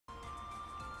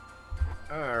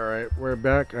Alright, we're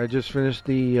back. I just finished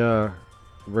the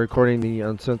recording the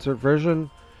uncensored version.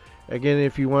 Again,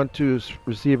 if you want to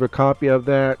receive a copy of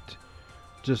that,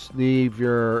 just leave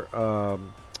your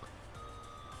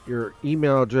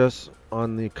email address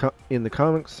on the in the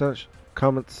comments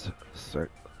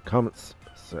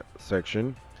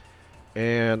section,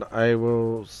 and I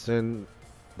will send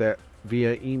that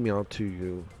via email to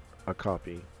you a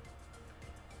copy.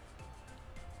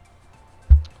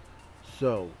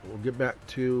 So we'll get back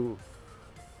to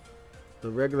the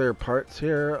regular parts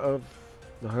here of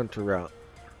the Hunter route.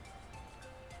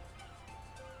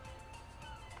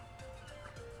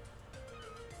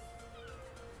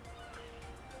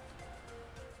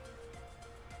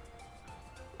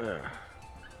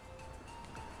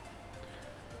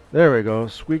 There we go,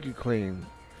 squeaky clean.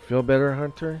 Feel better,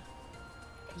 Hunter?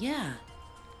 Yeah.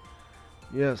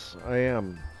 Yes, I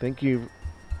am. Thank you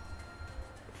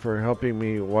for helping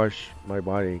me wash my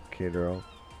body, Kadro.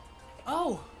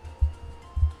 Oh,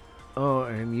 Oh,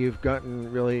 and you've gotten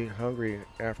really hungry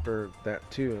after that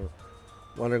too.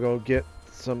 Want to go get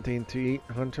something to eat,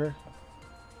 Hunter?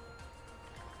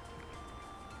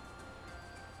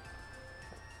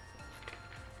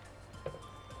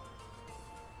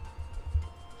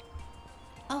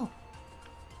 oh,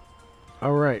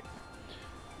 Alright.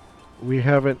 We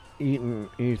haven't eaten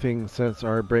anything since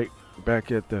our break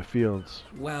back at the fields.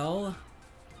 well,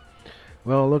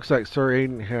 Well, it looks like Sir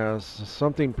Aiden has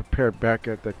something prepared back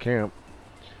at the camp.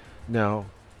 Now,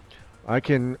 I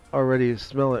can already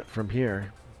smell it from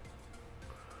here.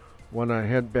 Wanna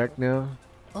head back now?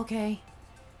 okay.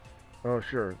 Oh,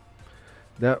 sure.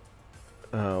 That,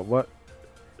 what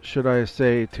should I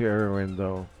say to everyone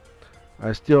though?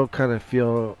 I still kind of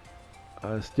feel,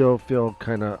 I still feel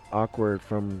kind of awkward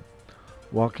from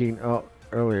walking out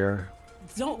earlier.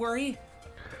 Don't worry.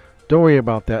 Don't worry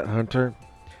about that, Hunter.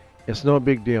 It's no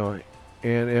big deal.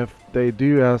 And if they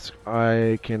do ask,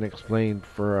 I can explain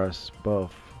for us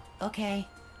both. Okay.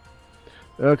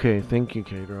 Okay, thank you,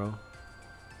 Kadro.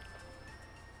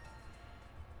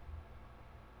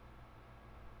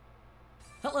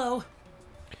 Hello.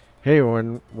 Hey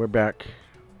everyone, we're back.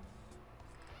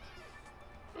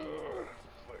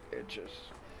 My itches.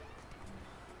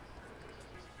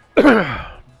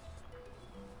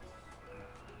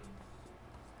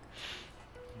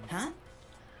 Huh?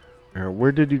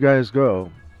 Where did you guys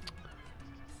go?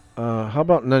 How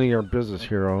about none of your business,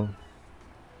 hero?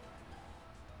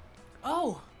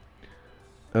 Oh,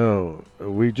 Oh,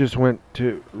 we just went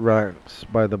to rocks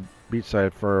by the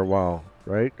beachside for a while,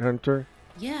 right, Hunter?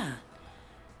 yeah.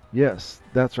 Yes,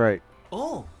 that's right.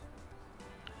 Oh.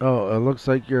 Oh, it looks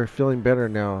like you're feeling better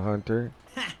now, Hunter.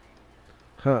 Ha.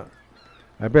 Huh.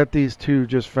 I bet these two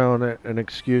just found an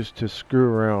excuse to screw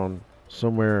around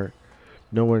somewhere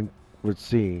no one would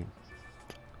see.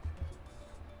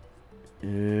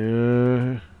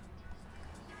 Yeah.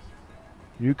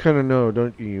 You kind of know,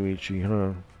 don't you, Yuichi,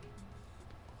 huh?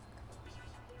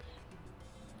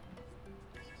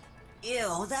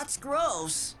 Ew, that's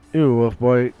gross. Ew, Wolf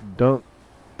Boy, don't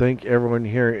think everyone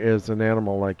here is an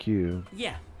animal like you.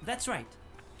 Yeah, that's right.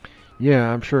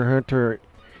 Yeah, I'm sure Hunter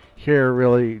here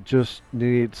really just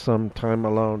needs some time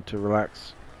alone to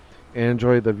relax and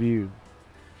enjoy the view.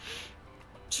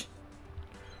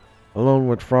 Alone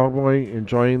with Frogboy,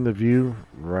 enjoying the view?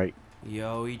 Right.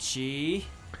 Yoichi.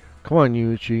 Come on,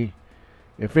 Yuichi.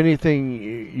 If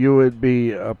anything, you would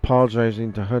be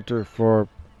apologizing to Hunter for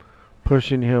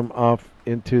pushing him off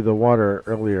into the water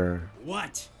earlier.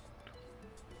 What?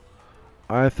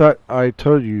 I thought I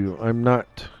told you I'm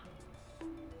not.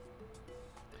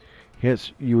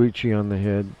 Hits Yuichi on the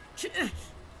head.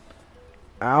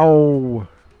 Ow!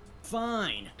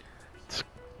 Fine. It's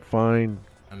fine.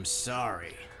 I'm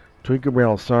sorry.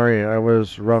 Tinkerbell, sorry I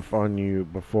was rough on you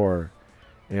before.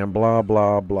 And blah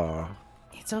blah blah.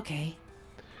 It's okay.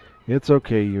 It's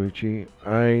okay, Yuichi.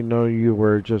 I know you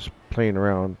were just playing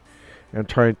around and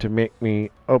trying to make me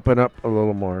open up a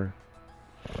little more.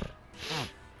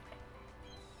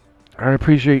 I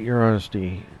appreciate your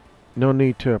honesty. No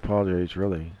need to apologize,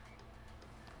 really.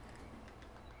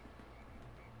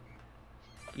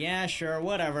 Yeah, sure,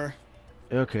 whatever.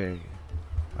 Okay.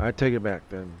 I take it back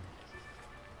then.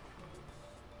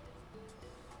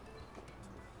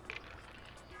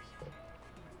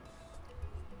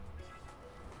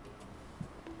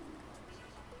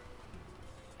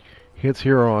 Hits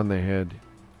Hero on the head.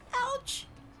 Ouch.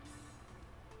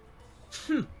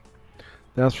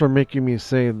 That's for making me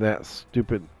say that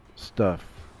stupid stuff.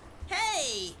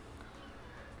 Hey!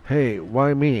 Hey,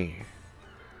 why me?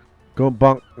 Go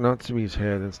bonk Natsumi's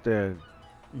head instead.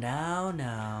 No,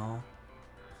 no.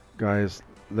 Guys,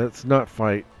 let's not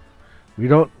fight. We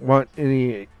don't want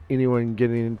anyone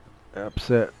getting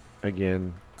upset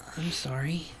again. I'm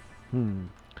sorry.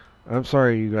 I'm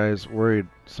sorry you guys worried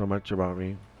so much about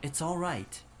me. It's all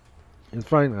right. It's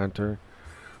fine, Hunter.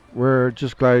 We're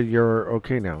just glad you're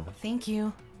okay now. Thank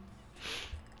you.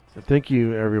 Thank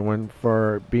you, everyone,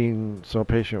 for being so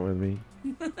patient with me.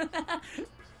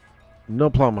 No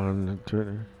problem on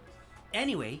Twitter.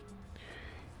 Anyway,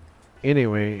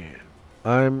 Anyway,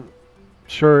 I'm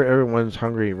sure everyone's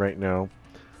hungry right now.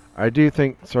 I do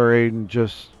think Soraden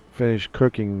just finished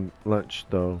cooking lunch,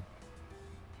 though.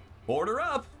 order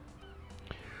up.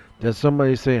 Did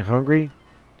somebody say hungry?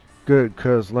 Good,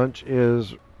 'cause lunch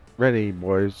is ready,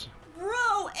 boys.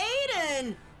 Bro,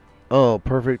 Aiden! Oh,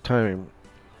 perfect timing.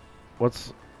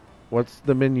 What's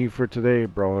the menu for today,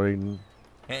 bro?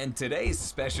 And today's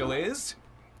special is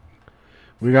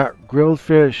We got grilled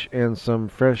fish and some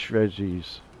fresh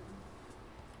veggies.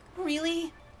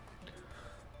 Really?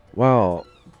 Wow,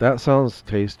 that sounds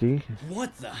tasty.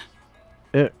 What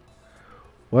the?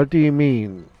 What do you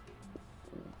mean?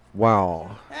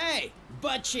 Wow. Hey,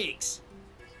 butt cheeks!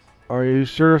 Are you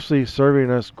seriously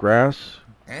serving us grass?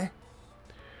 Eh?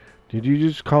 Did you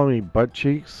just call me butt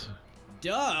cheeks?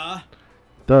 Duh!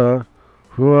 Duh.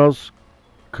 Who else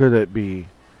could it be?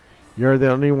 You're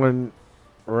the only one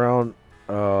around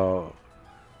the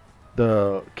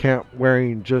camp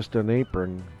wearing just an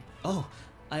apron. Oh,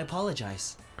 I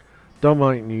apologize. Don't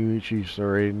mind Yuichi,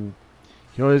 Soraden.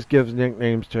 He always gives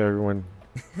nicknames to everyone.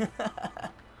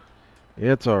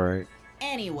 It's alright.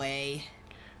 Anyway,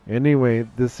 Anyway,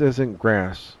 this isn't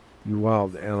grass, you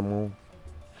wild animal.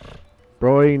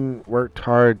 Broden worked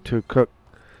hard to cook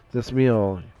this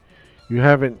meal. You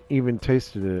haven't even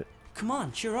tasted it. Come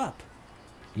on, cheer up.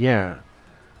 Yeah.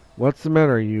 What's the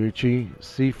matter, Yuichi?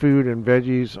 Seafood and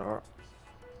veggies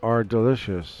are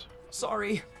delicious.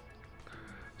 Sorry.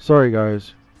 Sorry,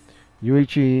 guys.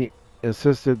 Yuichi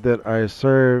insisted that I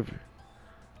serve.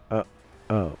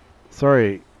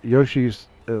 Sorry. Yoshi's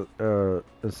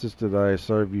insisted I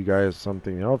serve you guys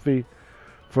something healthy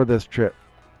for this trip.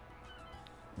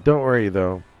 Don't worry,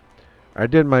 though. I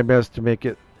did my best to make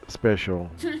it special.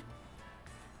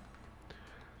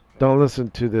 Don't listen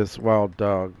to this wild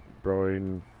dog,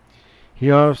 bro.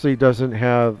 He obviously doesn't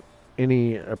have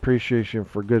any appreciation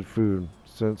for good food,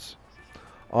 since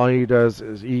all he does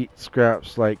is eat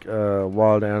scraps like a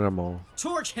wild animal.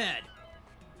 Torchhead!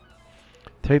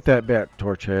 Take that back,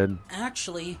 Torchhead.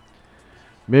 Actually,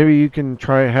 Maybe you can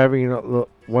try having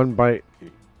one bite,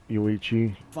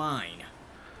 Yuichi. fine.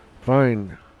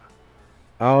 Fine.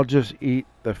 I'll just eat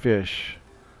the fish,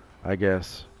 I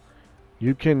guess.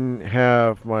 You can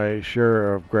have my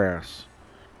share of grass.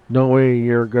 No way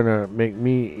you're gonna make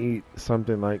me eat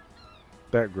something like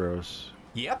that gross.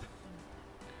 Yep.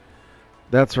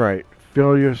 That's right.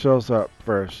 Fill yourselves up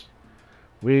first.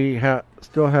 We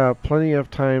still have plenty of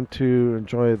time to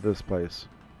enjoy this place.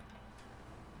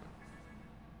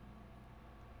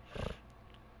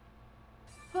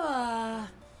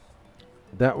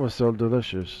 That was so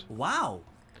delicious. Wow.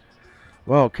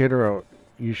 Well, Kitaro,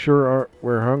 you sure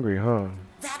we're hungry, huh?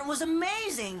 That was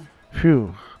amazing!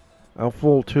 Phew. I'm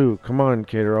full too. Come on,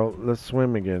 Kitaro, let's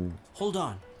swim again. Hold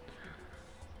on.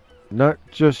 Not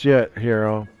just yet,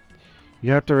 Hero.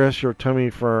 You have to rest your tummy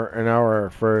for an hour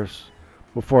first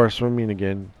before swimming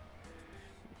again.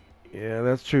 Yeah,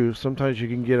 that's true. Sometimes you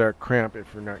can get a cramp if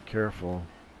you're not careful.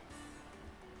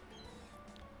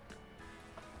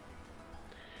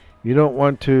 You don't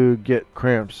want to get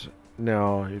cramps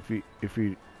now if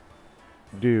you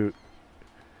do.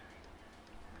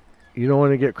 You don't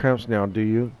want to get cramps now, do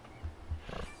you?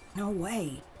 No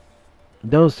way.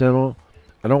 No, Sentinel.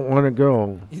 I don't want to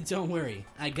go. Don't worry,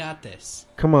 I got this.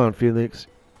 Come on, Felix.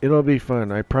 It'll be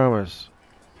fun, I promise.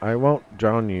 I won't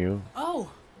drown you.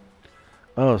 Oh,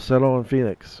 Oh, Settle and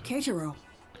Felix. Keitaro,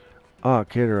 Ah,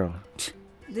 Kitaro.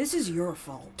 this is your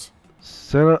fault.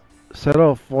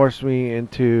 Settle forced me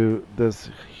into this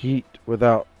heat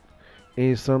without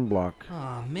any sunblock.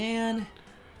 aw, man.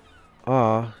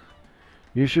 Ah,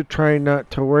 you should try not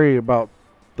to worry about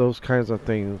those kinds of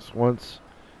things once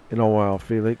in a while,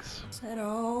 Felix.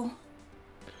 Settle.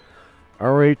 I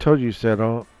already told you,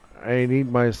 Settle. I need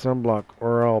my sunblock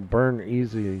or I'll burn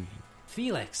easily.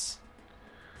 Felix.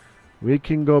 We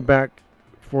can go back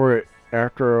for it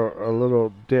after a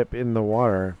little dip in the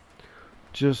water,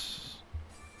 just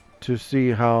to see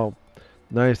how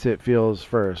nice it feels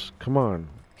first. Come on.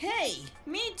 Hey,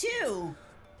 me too!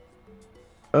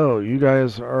 Oh, you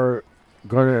guys are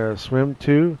gonna swim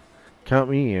too? Count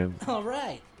me in.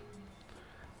 Alright.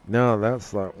 No,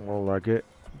 that's not more like it.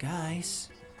 Guys.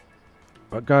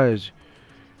 But guys,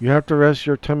 you have to rest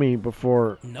your tummy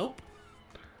before. Nope.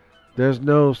 There's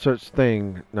no such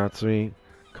thing, Natsumi.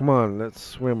 Come on, let's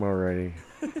swim already.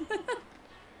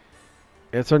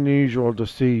 It's unusual to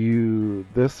see you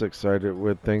this excited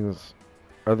with things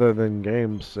other than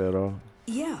games, Seto.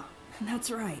 Yeah, that's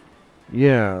right.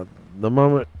 Yeah, the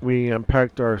moment we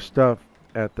unpacked our stuff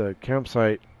at the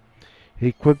campsite,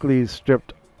 he quickly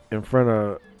stripped in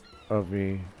front of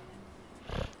me.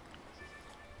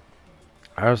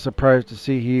 I was surprised to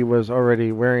see he was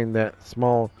already wearing that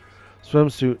small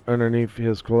swimsuit underneath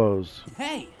his clothes.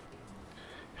 Hey!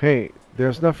 Hey,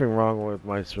 there's nothing wrong with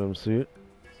my swimsuit.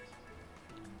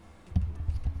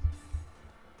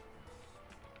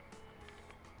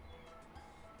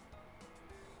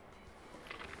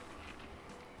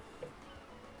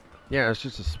 Yeah, it's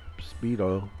just a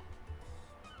Speedo.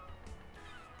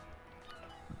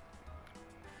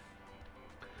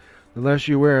 The less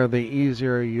you wear, the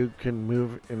easier you can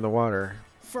move in the water.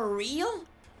 For real?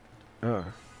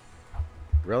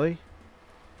 Really?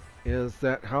 Is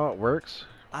that how it works?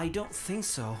 I don't think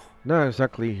so. Not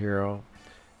exactly, Hero.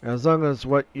 As long as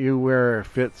what you wear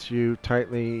fits you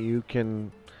tightly, you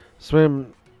can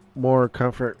swim more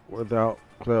comfort without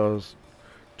clothes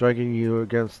dragging you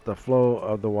against the flow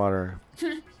of the water.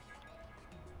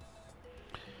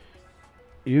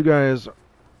 You guys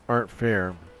aren't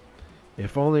fair.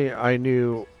 If only I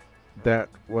knew that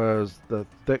was the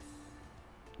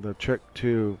trick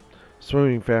to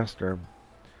swimming faster,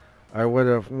 I would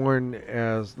have worn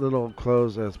as little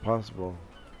clothes as possible.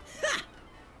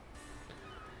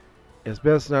 It's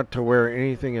best not to wear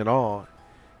anything at all,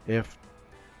 if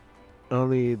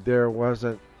only there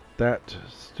wasn't that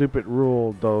stupid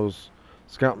rule those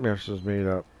scoutmasters made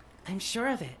up. I'm sure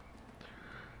of it.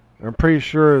 I'm pretty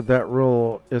sure that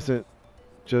rule isn't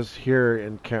just here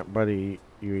in Camp Buddy,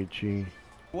 Yuichi.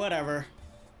 Whatever.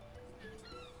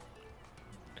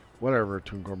 Whatever,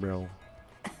 Tinkerbell.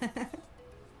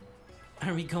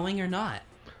 Are we going or not?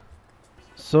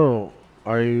 So,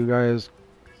 are you guys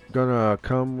gonna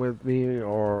come with me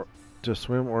or to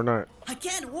swim or not? I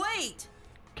can't wait!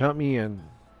 Count me in.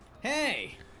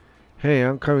 Hey! Hey,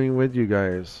 I'm coming with you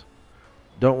guys.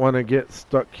 Don't want to get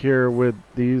stuck here with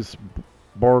these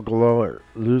Borglo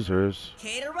losers.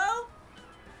 Caterbo?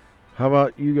 How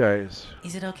about you guys?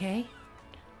 Is it okay?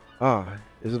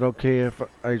 Is it okay if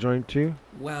I join too?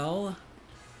 Well...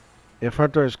 If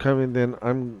Hunter is coming, then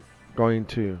I'm going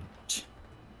too.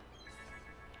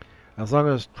 As long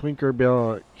as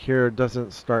Tinkerbell here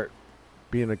doesn't start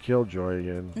being a killjoy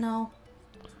again. No.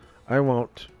 I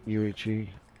won't, Yuichi.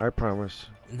 I promise.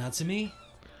 Natsumi?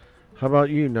 How about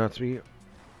you, Natsumi?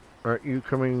 Aren't you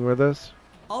coming with us?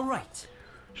 Alright.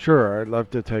 Sure, I'd love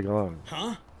to tag along.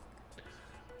 Huh?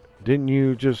 Didn't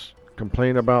you just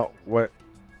complain about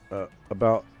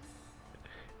about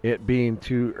it being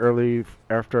too early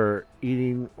after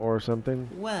eating or something?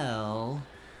 Well...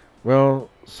 Well,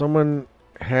 someone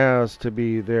has to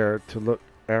be there to look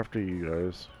after you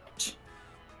guys.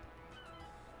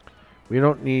 We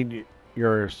don't need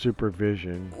your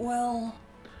supervision. Well,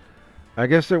 I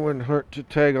guess it wouldn't hurt to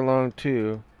tag along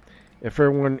too. If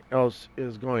everyone else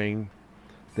is going,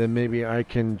 then maybe I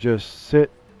can just sit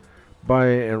by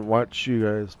and watch you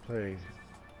guys play.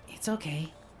 It's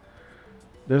okay.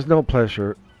 There's no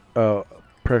pressure,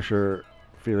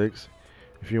 Felix.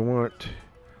 If you want,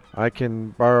 I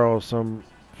can borrow some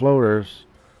floaters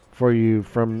for you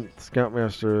from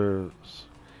Scoutmasters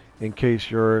in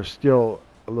case you're still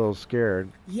a little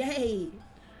scared. yay!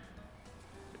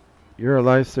 You're a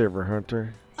lifesaver,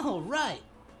 Hunter. Alright!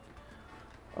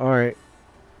 Alright,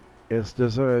 it's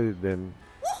decided then.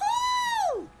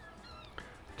 Woohoo!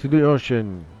 To the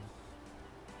ocean.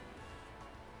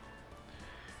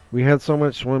 We had so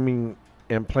much swimming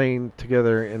and playing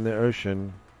together in the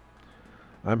ocean.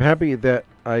 I'm happy that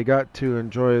I got to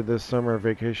enjoy this summer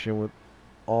vacation with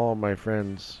all my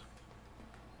friends.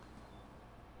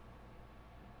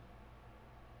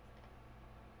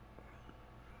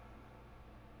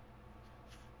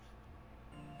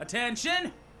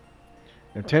 Attention!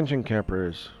 Attention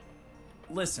campers.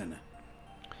 Listen.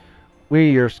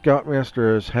 We, your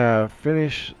scoutmasters, have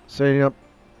finished setting up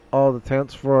all the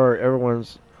tents for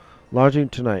everyone's lodging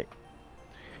tonight.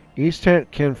 Each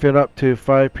tent can fit up to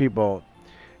 5 people.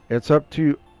 It's up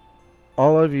to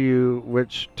all of you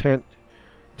which tent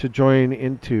to join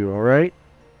into, alright?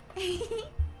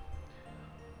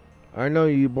 I know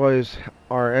you boys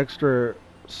are extra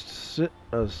stimulated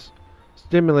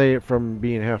from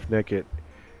being half naked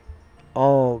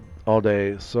all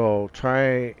day, so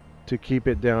try to keep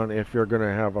it down if you're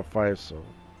gonna have a fight. So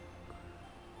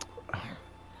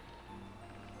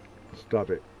stop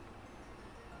it.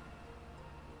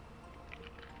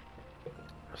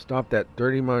 Stop that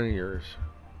dirty mind of yours.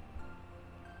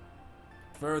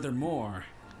 Furthermore,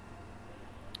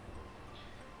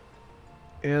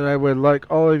 And I would like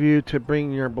all of you to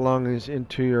bring your belongings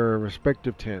into your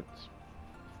respective tents.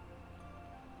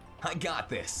 I got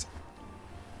this.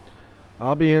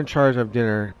 I'll be in charge of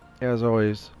dinner, as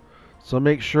always. So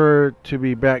make sure to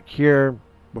be back here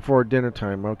before dinner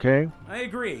time, okay? I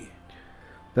agree.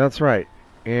 That's right.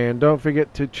 And don't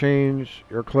forget to change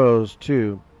your clothes,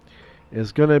 too.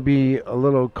 It's gonna be a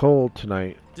little cold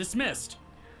tonight. Dismissed.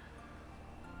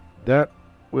 That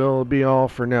will be all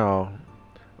for now.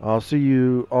 I'll see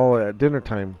you all at dinner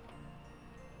time.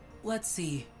 Let's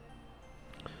see.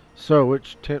 So,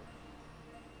 which tent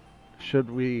should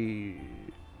we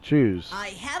choose? I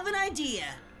have an idea.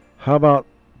 How about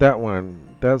that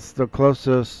one? That's the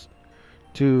closest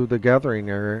to the gathering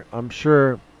area. I'm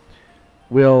sure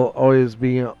we'll always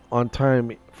be on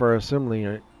time for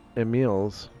assembly and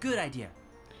meals. Good idea.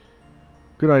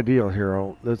 Good idea,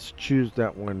 Hero. Let's choose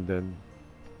that one then.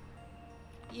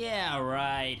 Yeah,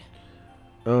 right.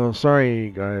 Oh, sorry,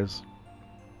 guys.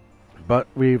 But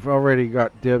we've already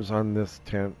got dibs on this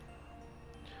tent.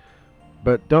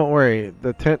 But don't worry,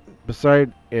 the tent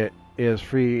beside it is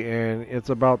free and it's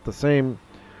about the same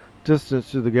distance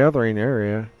to the gathering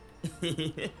area.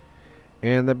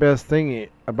 And the best thing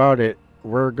about it,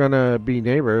 we're gonna be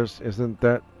neighbors. Isn't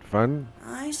that fun?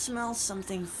 I smell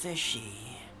something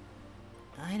fishy.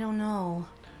 I don't know.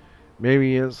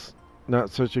 Maybe it's not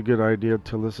such a good idea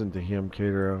to listen to him,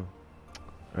 Katero.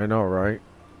 I know, right?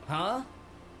 Huh?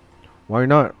 Why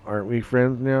not? Aren't we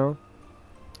friends now?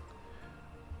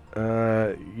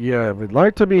 Yeah, we'd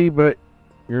like to be, but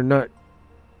you're not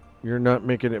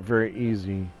making it very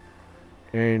easy.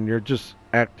 And you're just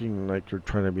acting like you're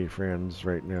trying to be friends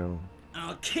right now.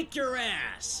 I'll kick your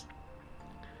ass.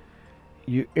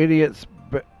 You idiots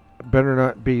better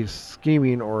not be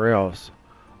scheming or else.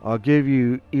 I'll give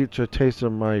you each a taste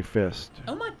of my fist.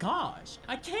 Oh my gosh,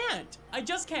 I can't. I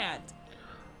just can't.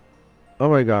 Oh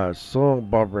my gosh, so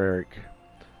barbaric.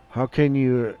 How can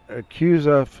you accuse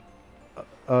us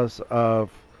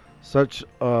of such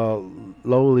a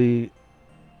lowly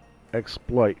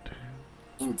exploit?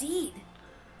 Indeed.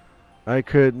 I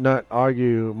could not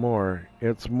argue more.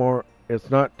 It's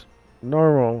not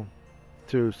normal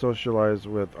to socialize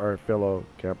with our fellow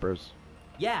campers.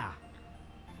 Yeah.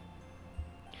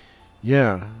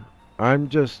 Yeah, I'm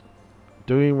just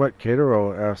doing what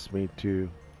Katero asked me to.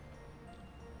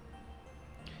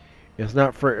 It's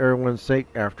not for everyone's sake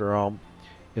after all.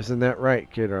 Isn't that right,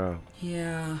 Katero?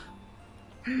 Yeah.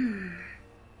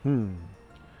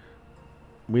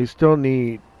 We still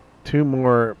need 2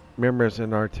 more members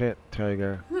in our tent,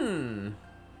 Taiga.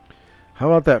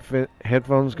 How about that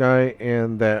headphones guy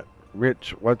and that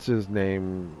Rich, what's his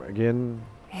name again?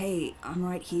 Hey, I'm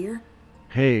right here.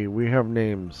 Hey, we have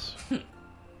names.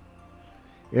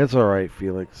 It's alright,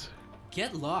 Felix.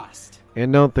 Get lost.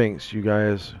 And no thanks, you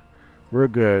guys. We're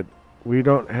good. We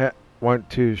don't want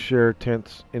to share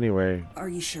tents anyway. Are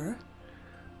you sure?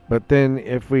 But then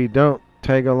if we don't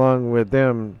tag along with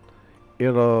them,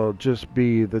 it'll just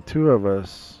be the 2 of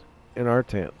us in our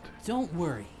tent. Don't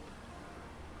worry.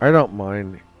 I don't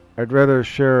mind. I'd rather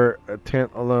share a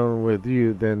tent alone with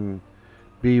you than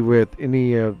be with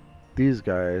any of these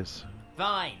guys.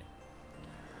 Fine.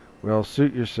 Well,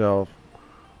 suit yourself.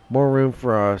 More room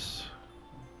for us.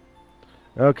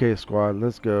 Okay, squad,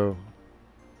 let's go.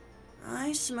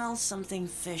 I smell something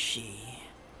fishy.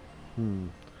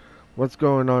 What's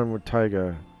going on with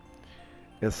Taiga?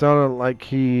 It sounded like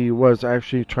he was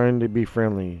actually trying to be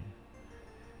friendly.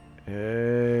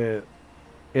 It's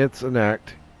an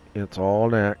act. It's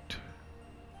all an act.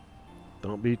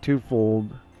 Don't be too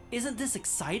fooled. Isn't this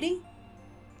exciting?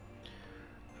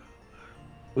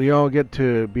 We all get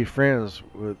to be friends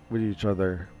with each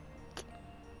other.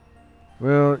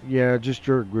 Well, yeah, just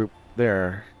your group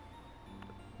there.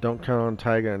 Don't count on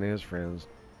Taiga and his friends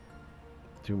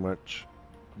too much.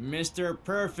 Mr.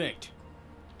 Perfect.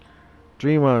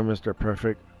 Dream on, Mr.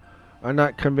 Perfect. I'm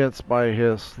not convinced by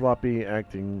his sloppy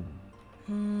acting.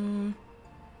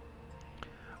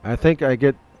 I think I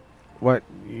get what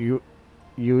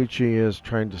Yuichi is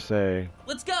trying to say.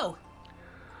 Let's go.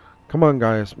 Come on,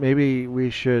 guys. Maybe we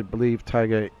should believe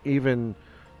Taiga even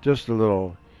just a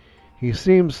little. He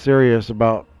seems serious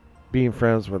about being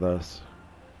friends with us.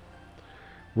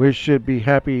 We should be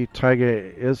happy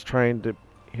Taiga is trying to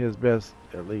his best,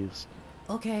 at least.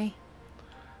 Okay.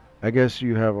 I guess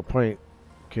you have a point,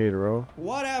 Katero.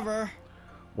 Whatever.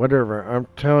 Whatever. I'm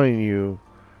telling you,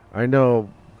 I know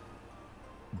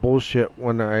bullshit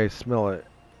when I smell it.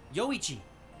 Yoichi.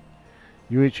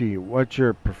 Yuichi, what's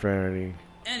your profanity?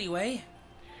 Anyway.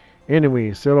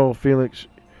 Anyway, said old Felix,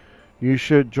 you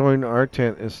should join our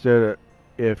tent instead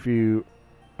if you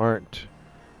aren't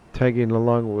tagging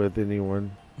along with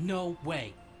anyone. No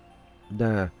way.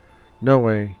 Nah, no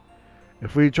way.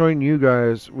 If we join you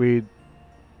guys, we'd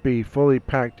be fully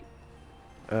packed.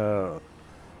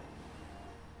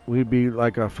 We'd be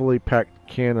like a fully packed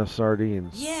can of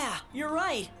sardines. Yeah, you're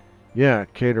right. Yeah,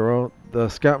 Catero. The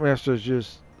Scoutmasters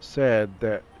just said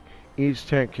that each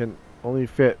tent can only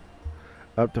fit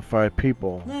up to 5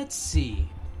 people. Let's see.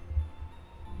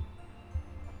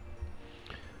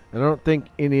 I don't think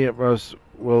any of us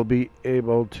will be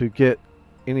able to get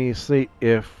any sleep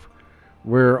if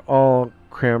we're all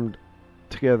crammed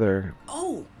together.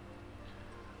 Oh,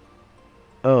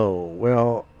 Oh,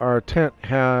 well, our tent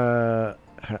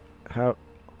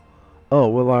Oh,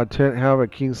 will our tent have a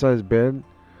king-size bed,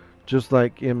 just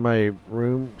like in my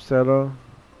room, Seto?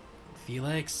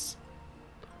 Felix?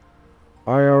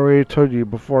 I already told you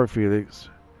before, Felix.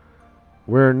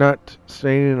 We're not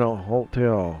staying in a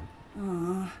hotel.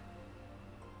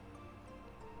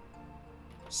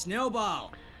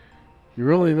 Snowball. You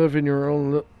really live in your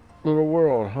own little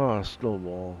world, huh,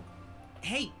 Snowball?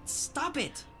 Hey, stop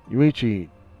it! Yuichi,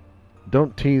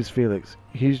 don't tease Felix.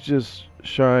 He's just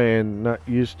shy and not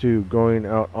used to going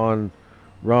out on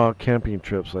raw camping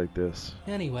trips like this.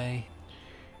 Anyway,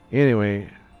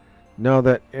 now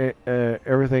that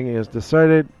everything is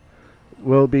decided,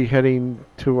 we'll be heading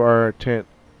to our tent,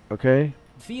 okay?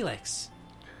 Felix.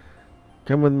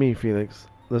 Come with me, Felix.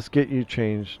 Let's get you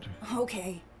changed.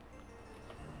 okay.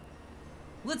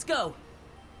 Let's go!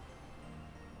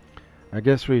 I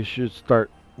guess we should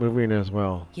start moving as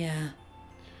well. Yeah.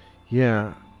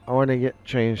 Yeah, I want to get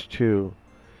changed too.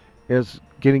 It's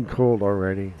getting cold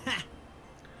already.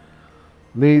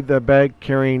 Leave the bag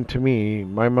carrying to me.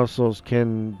 My muscles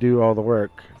can do all the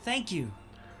work. Thank you.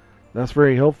 That's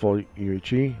very helpful,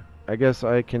 Yuichi. I guess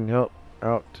I can help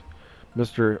out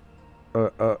Mr.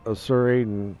 Sir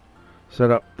Aiden set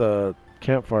up the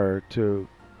campfire to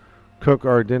cook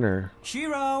our dinner.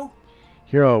 Shiro!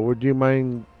 Hiro, would you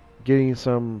mind getting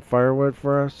some firewood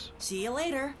for us? See you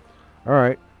later.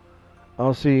 Alright.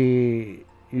 I'll see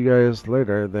you guys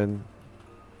later then.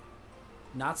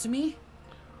 Natsumi?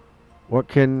 What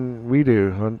can we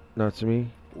do, Natsumi?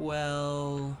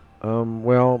 Well...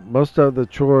 Well, most of the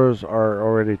chores are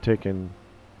already taken.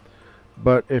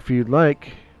 But if you'd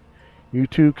like, you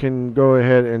two can go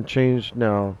ahead and change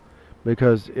now,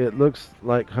 because it looks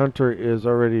like Hunter is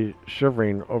already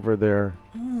shivering over there.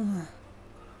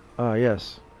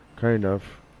 Yes, kind of.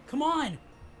 Come on!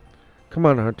 Come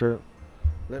on, Hunter.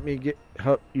 Let me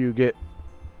help you get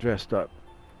dressed up.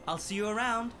 I'll see you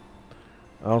around.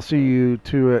 I'll see you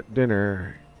two at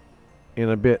dinner in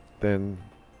a bit then.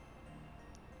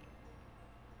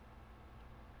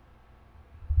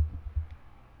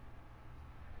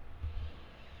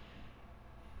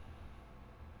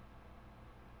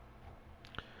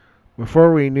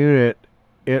 Before we knew it,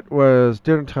 it was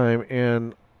dinner time,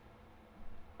 and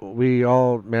we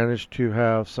all managed to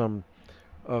have some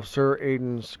of Sir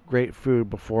Aiden's great food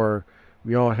before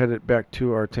we all headed back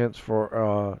to our tents for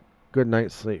a good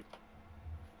night's sleep.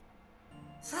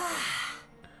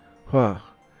 Huh.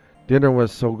 Dinner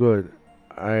was so good.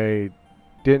 I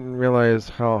didn't realize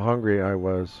how hungry I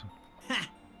was.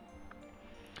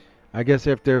 I guess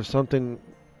if there's something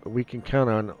we can count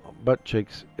on, Butt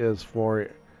Cheeks is for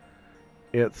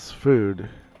its food.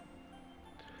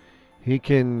 He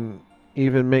can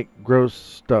even make gross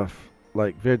stuff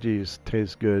like veggies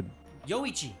taste good.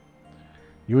 Yoichi!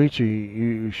 Yuichi,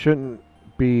 you shouldn't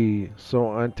be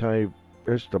so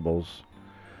anti-vegetables.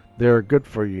 They're good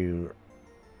for you,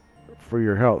 for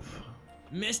your health.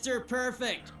 Mr.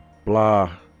 Perfect.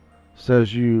 Blah,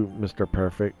 says you, Mr.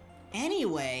 Perfect.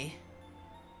 Anyway,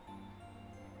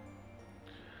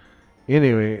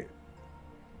 Anyway,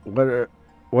 what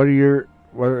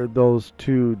are those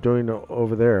two doing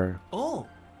over there? Oh!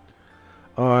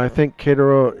 I think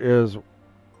Keitaro is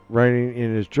writing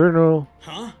in his journal.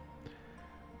 Huh?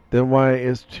 Then why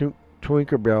is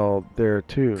Twinkerbell there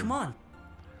too? Come on!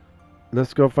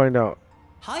 Let's go find out.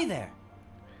 Hi there!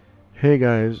 Hey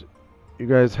guys, you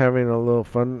guys having a little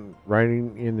fun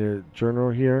writing in the journal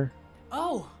here?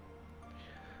 Oh!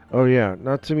 Oh yeah,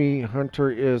 Natsumi Hunter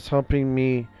is helping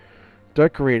me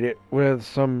decorate it with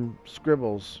some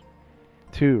scribbles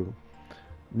too.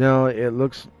 Now it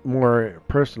looks more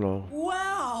personal.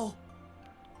 Wow!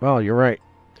 Wow, you're right.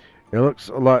 It looks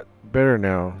a lot better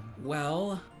now.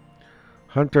 Well...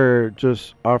 Hunter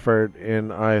just offered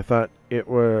and I thought it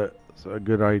was a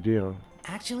good idea.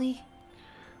 Actually...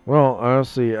 Well,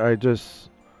 honestly, I just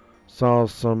saw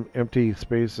some empty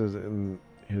spaces in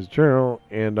his journal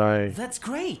and I... That's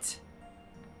great!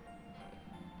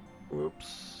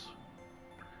 Oops.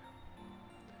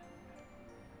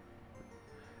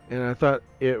 and I thought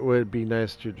it would be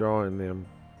nice to draw in them.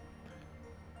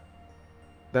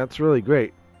 That's really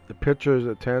great. The pictures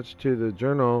attached to the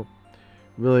journal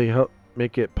really help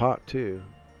make it pop too.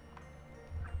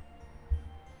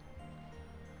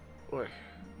 Boy.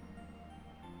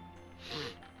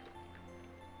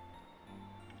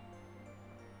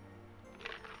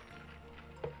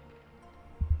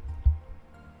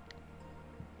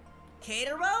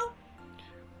 Keitaro?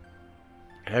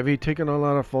 Have you taken a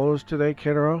lot of photos today,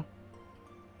 Keitaro?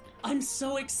 I'm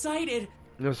so excited.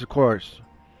 Yes, of course.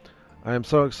 I am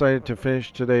so excited to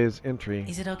finish today's entry.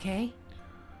 Is it okay?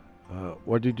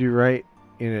 What did you write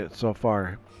in it so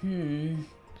far?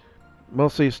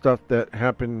 Mostly stuff that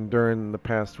happened during the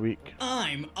past week.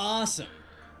 I'm awesome.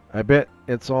 I bet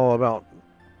it's all about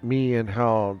me and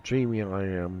how dreamy I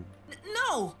am.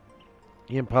 No!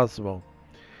 Impossible.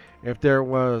 If there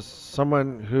was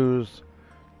someone who's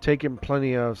taken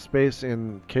plenty of space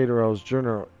in Keitaro's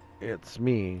journal, it's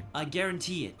me. I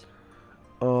guarantee it.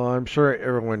 Oh, I'm sure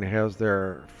everyone has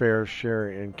their fair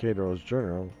share in Keitaro's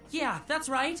journal. Yeah, that's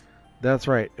right. That's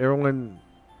right.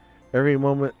 Every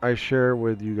moment I share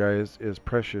with you guys is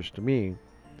precious to me.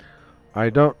 I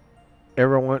don't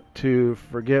ever want to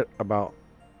forget about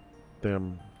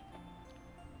them.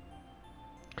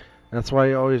 That's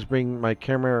why I always bring my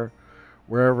camera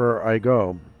wherever I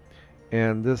go.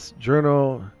 And this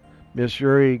journal Miss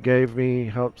Yuri gave me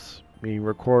helps me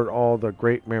record all the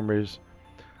great memories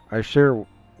I share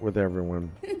with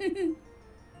everyone.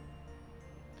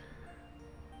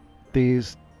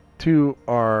 These two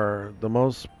are the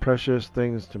most precious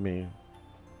things to me.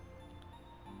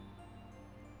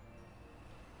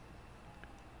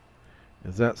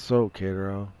 Is that so,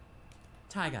 Keitaro?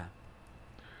 Taiga.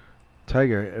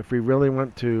 Tiger, if we really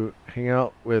want to hang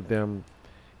out with them,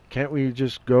 can't we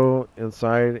just go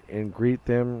inside and greet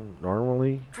them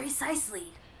normally? Precisely.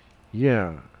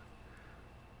 Yeah.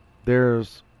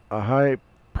 There's a high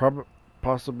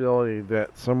possibility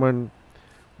that someone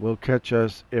will catch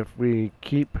us if we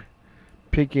keep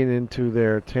peeking into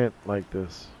their tent like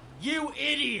this. You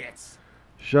idiots!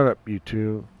 Shut up, you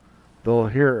two. They'll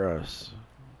hear us.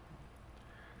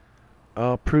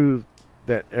 I'll prove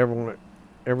that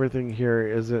everything here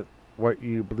isn't what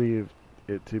you believe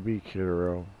it to be,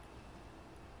 Keitaro.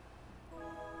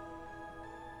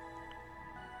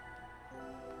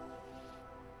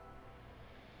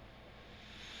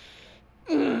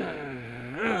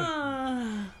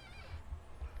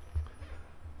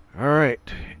 Alright,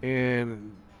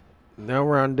 and now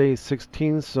we're on day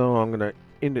 16, so I'm going to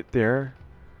end it there.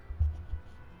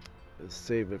 Let's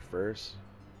save it first.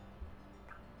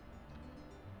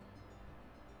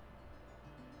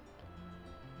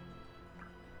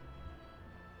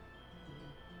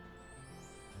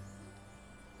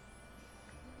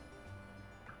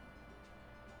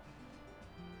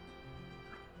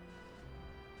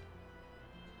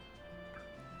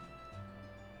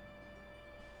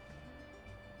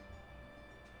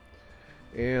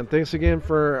 And thanks again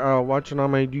for watching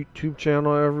on my YouTube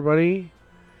channel, everybody.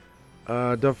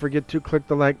 Don't forget to click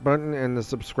the like button and the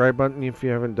subscribe button if you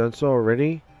haven't done so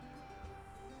already.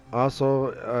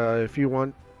 Also, if you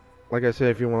want, like I said,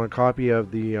 if you want a copy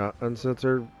of the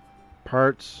uncensored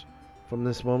parts from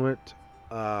this moment,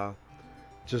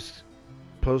 just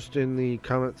post in the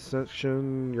comment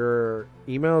section your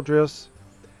email address,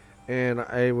 and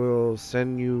I will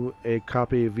send you a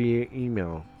copy via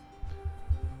email.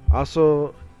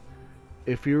 Also,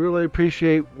 if you really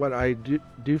appreciate what I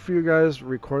do for you guys,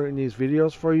 recording these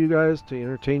videos for you guys to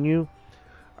entertain you,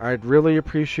 I'd really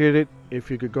appreciate it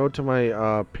if you could go to my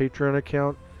Patreon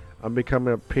account and become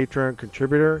a Patreon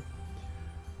contributor.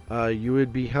 You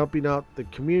would be helping out the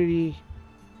community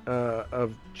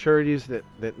of charities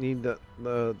that need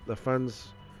the funds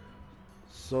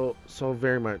so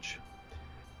very much.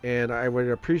 And I would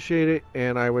appreciate it,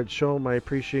 and I would show my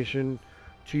appreciation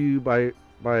to you by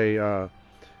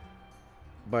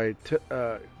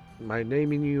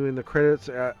naming you in the credits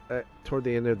toward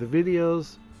the end of the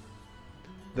videos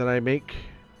that I make,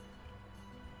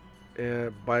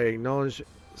 by acknowledging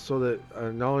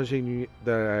you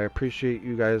that I appreciate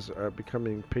you guys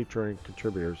becoming Patreon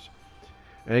contributors.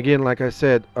 And again, like I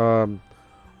said, all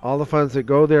the funds that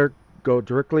go there go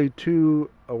directly to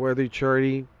a worthy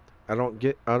charity. I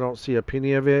don't see a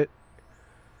penny of it.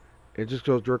 It just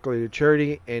goes directly to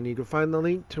charity, and you can find the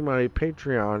link to my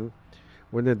Patreon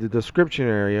within the description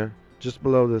area just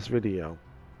below this video.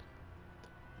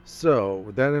 So,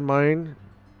 with that in mind,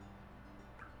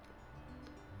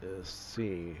 let's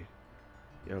see.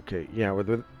 Okay, yeah, with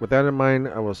that in mind,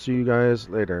 I will see you guys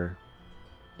later.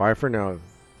 Bye for now.